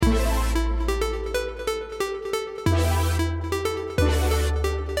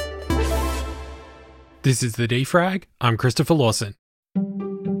This is The Defrag. I'm Christopher Lawson.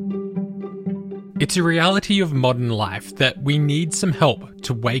 It's a reality of modern life that we need some help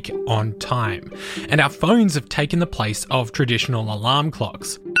to wake on time, and our phones have taken the place of traditional alarm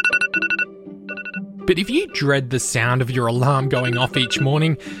clocks. But if you dread the sound of your alarm going off each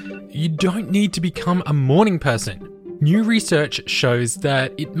morning, you don't need to become a morning person. New research shows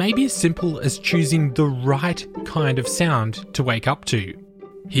that it may be as simple as choosing the right kind of sound to wake up to.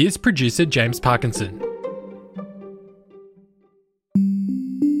 Here's producer James Parkinson.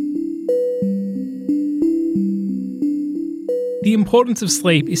 The importance of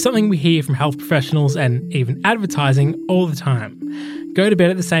sleep is something we hear from health professionals and even advertising all the time. Go to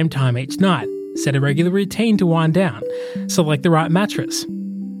bed at the same time each night. Set a regular routine to wind down. Select the right mattress.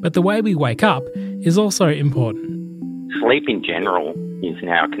 But the way we wake up is also important. Sleep in general is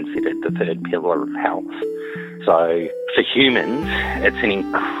now considered the third pillar of health. So for humans, it's an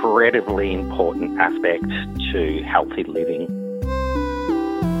incredibly important aspect to healthy living.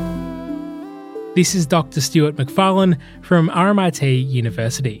 This is Dr. Stuart McFarlane from RMIT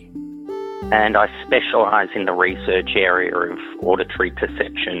University. And I specialise in the research area of auditory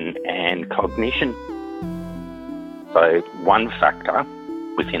perception and cognition. So one factor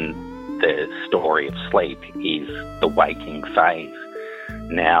within the story of sleep is the waking phase.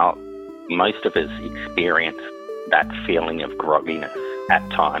 Now, most of us experience that feeling of grogginess at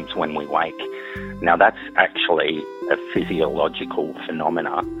times when we wake. Now, that's actually a physiological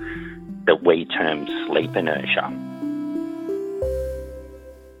phenomena that we term sleep inertia.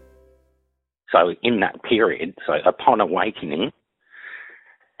 So in that period, so upon awakening,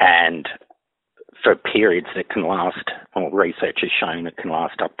 and for periods that can last, or research has shown it can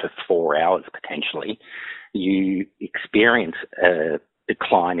last up to 4 hours potentially, you experience a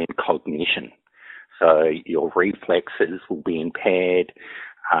decline in cognition. So your reflexes will be impaired,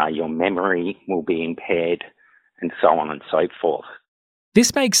 your memory will be impaired, and so on and so forth.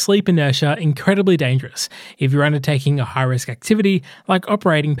 This makes sleep inertia incredibly dangerous if you're undertaking a high-risk activity like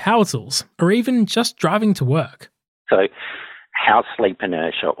operating power tools or even just driving to work. So how sleep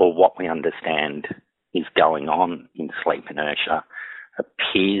inertia, or what we understand is going on in sleep inertia,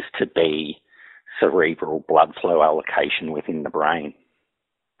 appears to be cerebral blood flow allocation within the brain.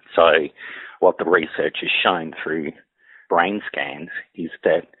 So what the research has shown through brain scans is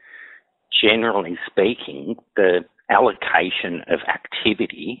that, generally speaking, the allocation of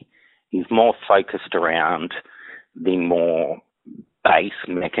activity is more focused around the more base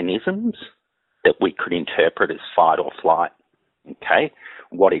mechanisms that we could interpret as fight or flight. Okay?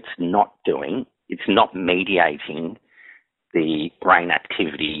 What it's not doing, it's not mediating the brain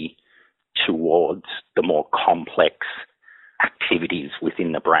activity towards the more complex activities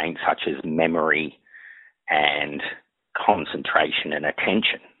within the brain, such as memory and concentration and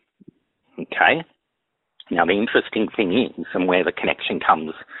attention. Okay? Now, the interesting thing is, and where the connection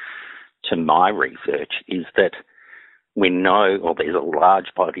comes to my research, is that we know, or there's a large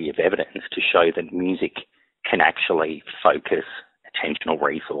body of evidence to show that music can actually focus attentional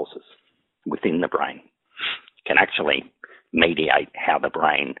resources within the brain. It can actually mediate how the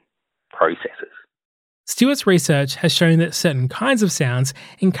brain processes. Stuart's research has shown that certain kinds of sounds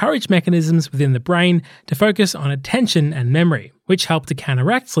encourage mechanisms within the brain to focus on attention and memory, which help to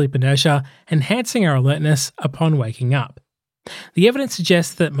counteract sleep inertia, enhancing our alertness upon waking up. The evidence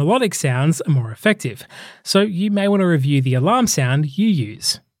suggests that melodic sounds are more effective, so you may want to review the alarm sound you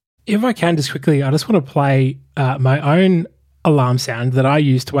use. If I can, just quickly, I just want to play my own alarm sound that I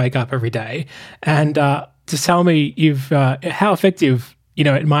use to wake up every day, and just tell me if how effective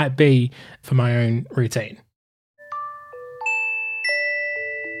it might be for my own routine.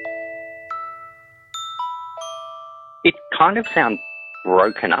 It kind of sounds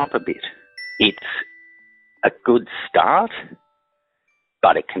broken up a bit. It's a good start,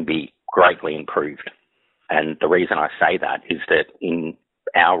 but it can be greatly improved. And the reason I say that is that in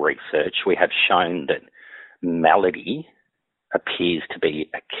our research, we have shown that melody appears to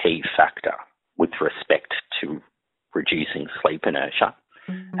be a key factor with respect to reducing sleep inertia.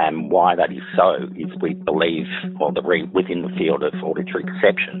 And why that is so is we believe, within the field of auditory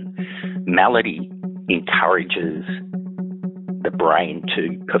perception, melody encourages the brain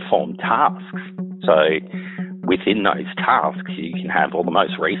to perform tasks. So within those tasks, you can have, the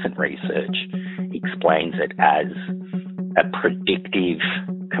most recent research explains it as a predictive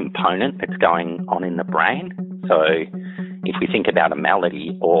component that's going on in the brain. So if we think about a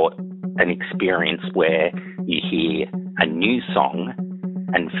melody or an experience where you hear a new song,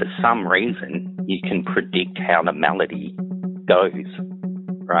 and for some reason, you can predict how the melody goes,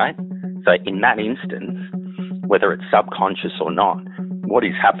 right? So in that instance, whether it's subconscious or not, what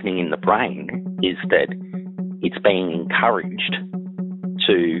is happening in the brain is that it's being encouraged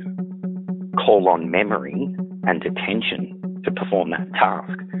to call on memory and attention to perform that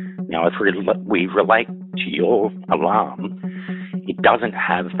task. Now, if we relate to your alarm, it doesn't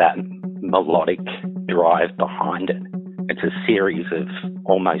have that melodic drive behind it. It's a series of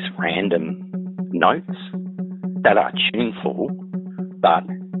almost random notes that are tuneful, but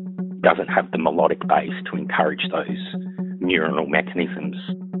doesn't have the melodic base to encourage those neuronal mechanisms.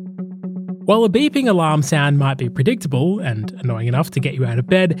 While a beeping alarm sound might be predictable and annoying enough to get you out of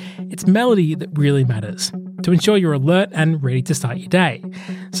bed, it's melody that really matters to ensure you're alert and ready to start your day.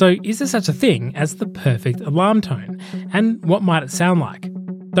 So is there such a thing as the perfect alarm tone? And what might it sound like?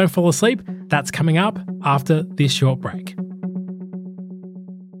 Don't fall asleep, that's coming up after this short break.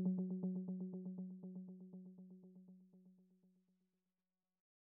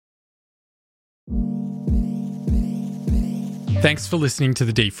 Thanks for listening to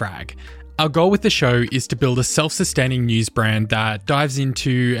The Defrag. Our goal with the show is to build a self-sustaining news brand that dives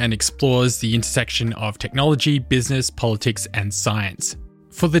into and explores the intersection of technology, business, politics, and science.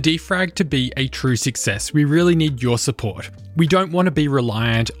 For The Defrag to be a true success, we really need your support. We don't want to be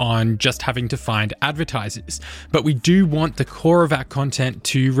reliant on just having to find advertisers, but we do want the core of our content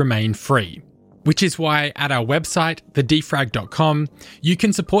to remain free. Which is why at our website, thedefrag.com, you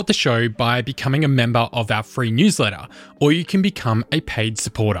can support the show by becoming a member of our free newsletter, or you can become a paid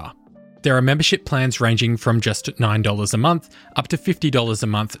supporter. There are membership plans ranging from just $9 a month up to $50 a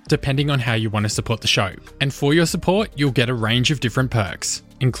month, depending on how you want to support the show. And for your support, you'll get a range of different perks,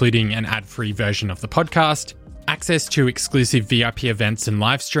 including an ad-free version of the podcast, access to exclusive VIP events and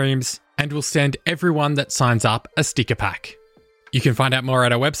live streams, and we'll send everyone that signs up a sticker pack. You can find out more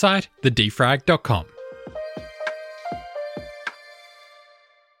at our website, thedefrag.com.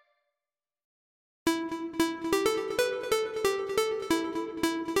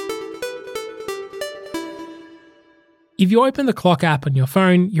 If you open the Clock app on your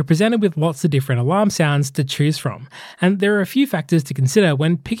phone, you're presented with lots of different alarm sounds to choose from, and there are a few factors to consider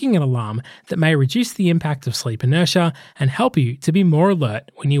when picking an alarm that may reduce the impact of sleep inertia and help you to be more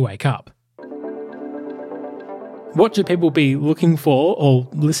alert when you wake up. What should people be looking for or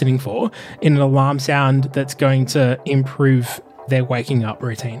listening for in an alarm sound that's going to improve their waking up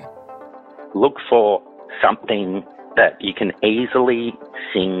routine? Look for something that you can easily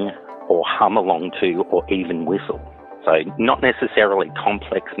sing or hum along to or even whistle. So not necessarily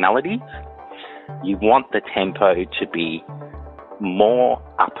complex melodies. You want the tempo to be more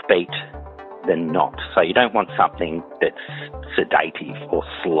upbeat than not. So you don't want something that's sedative or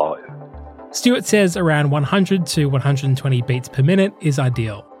slow. Stuart says around 100 to 120 beats per minute is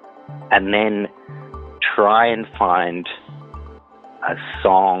ideal. And then try and find a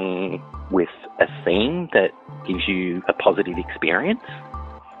song with a theme that gives you a positive experience.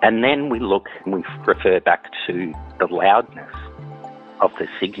 And then we refer back to the loudness of the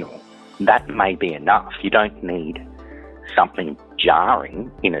signal. That may be enough. You don't need something jarring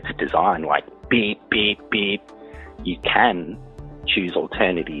in its design, like beep, beep, beep. You can choose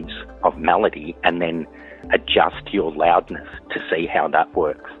alternatives of melody and then adjust your loudness to see how that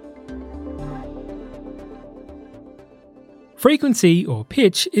works. Frequency or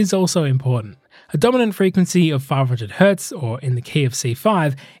pitch is also important. A dominant frequency of 500 Hz or in the key of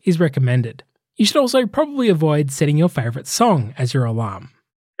C5 is recommended. You should also probably avoid setting your favourite song as your alarm.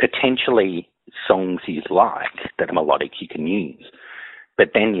 Potentially songs you like that are melodic you can use,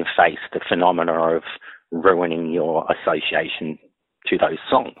 but then you face the phenomena of ruining your association to those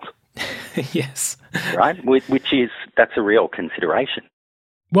songs. Yes. Right? That's a real consideration.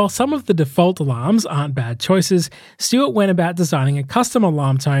 While some of the default alarms aren't bad choices, Stuart went about designing a custom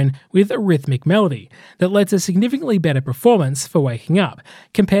alarm tone with a rhythmic melody that led to significantly better performance for waking up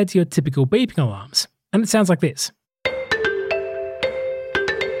compared to your typical beeping alarms. And it sounds like this.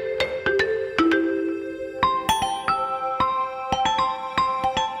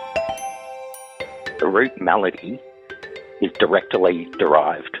 The root melody is directly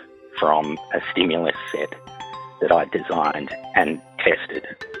derived from a stimulus set that I designed and tested,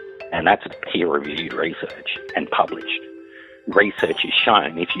 and that's peer-reviewed research and published. Research has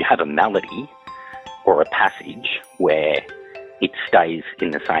shown if you have a melody or a passage where it stays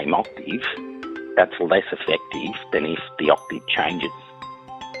in the same octave, that's less effective than if the octave changes,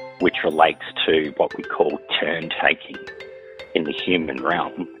 which relates to what we call turn-taking in the human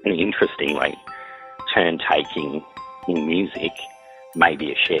realm. And interestingly, turn-taking in music may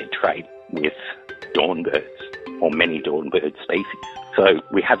be a shared trait with dawnbirds or many dawnbird species. So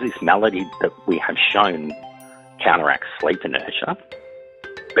we have this melody that we have shown counteracts sleep inertia,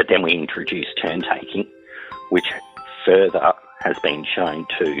 but then we introduce turn-taking, which further has been shown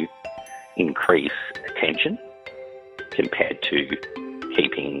to increase attention compared to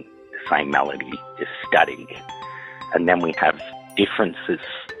keeping the same melody just static. And then we have differences,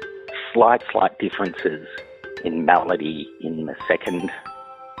 slight differences in melody in the second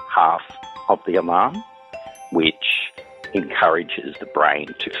half of the alarm, which encourages the brain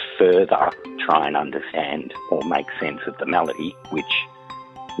to further try and understand or make sense of the melody, which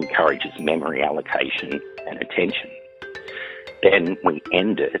encourages memory allocation and attention. Then we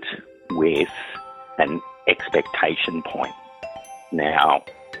end it with an expectation point. Now,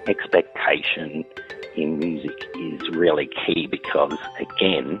 expectation in music is really key because,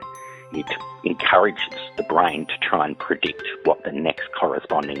 again, it encourages the brain to try and predict what the next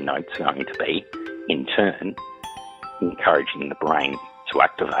corresponding note's going to be, in turn encouraging the brain to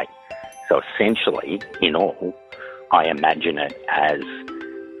activate. So essentially, in all, I imagine it as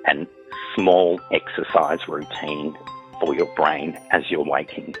a small exercise routine for your brain as you're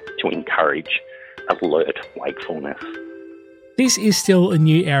waking to encourage alert wakefulness. This is still a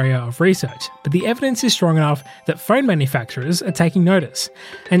new area of research, but the evidence is strong enough that phone manufacturers are taking notice,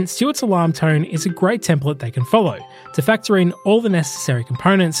 and Stewart's alarm tone is a great template they can follow to factor in all the necessary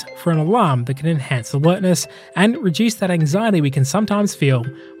components for an alarm that can enhance alertness and reduce that anxiety we can sometimes feel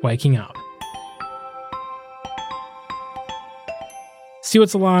waking up.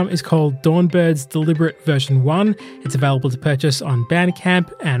 Stewart's alarm is called Dawnbird's Deliberate version 1. It's available to purchase on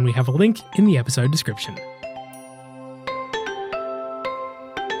Bandcamp, and we have a link in the episode description.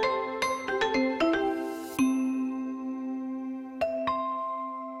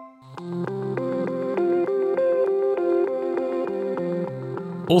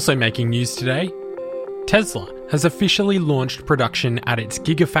 Also making news today, Tesla has officially launched production at its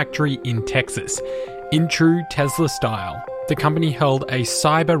Gigafactory in Texas. In true Tesla style, the company held a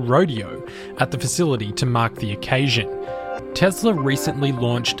cyber rodeo at the facility to mark the occasion. Tesla recently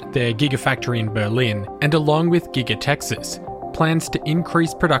launched their Gigafactory in Berlin, and along with Giga Texas, plans to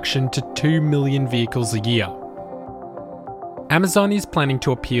increase production to 2 million vehicles a year. Amazon is planning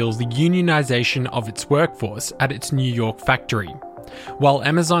to appeal the unionization of its workforce at its New York factory. While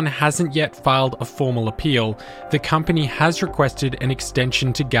Amazon hasn't yet filed a formal appeal, the company has requested an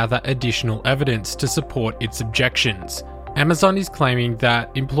extension to gather additional evidence to support its objections. Amazon is claiming that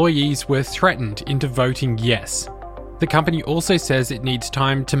employees were threatened into voting yes. The company also says it needs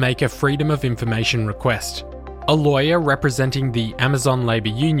time to make a Freedom of Information request. A lawyer representing the Amazon Labor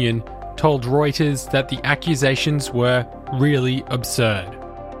Union told Reuters that the accusations were really absurd.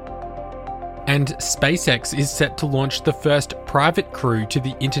 And SpaceX is set to launch the first private crew to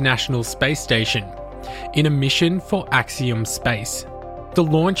the International Space Station in a mission for Axiom Space. The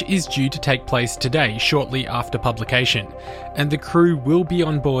launch is due to take place today, shortly after publication, and the crew will be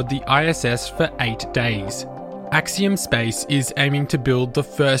on board the ISS for 8 days. Axiom Space is aiming to build the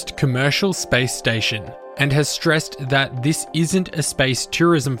first commercial space station and has stressed that this isn't a space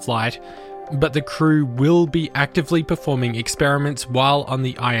tourism flight, but the crew will be actively performing experiments while on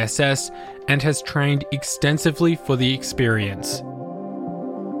the ISS and has trained extensively for the experience.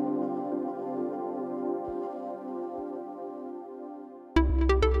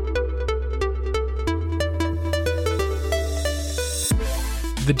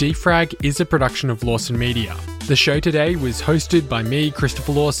 The Defrag is a production of Lawson Media. The show today was hosted by me,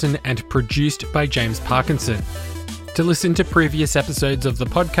 Christopher Lawson, and produced by James Parkinson. To listen to previous episodes of the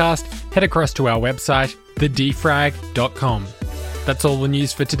podcast, head across to our website, thedefrag.com. That's all the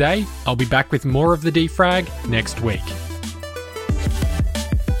news for today. I'll be back with more of The Defrag next week.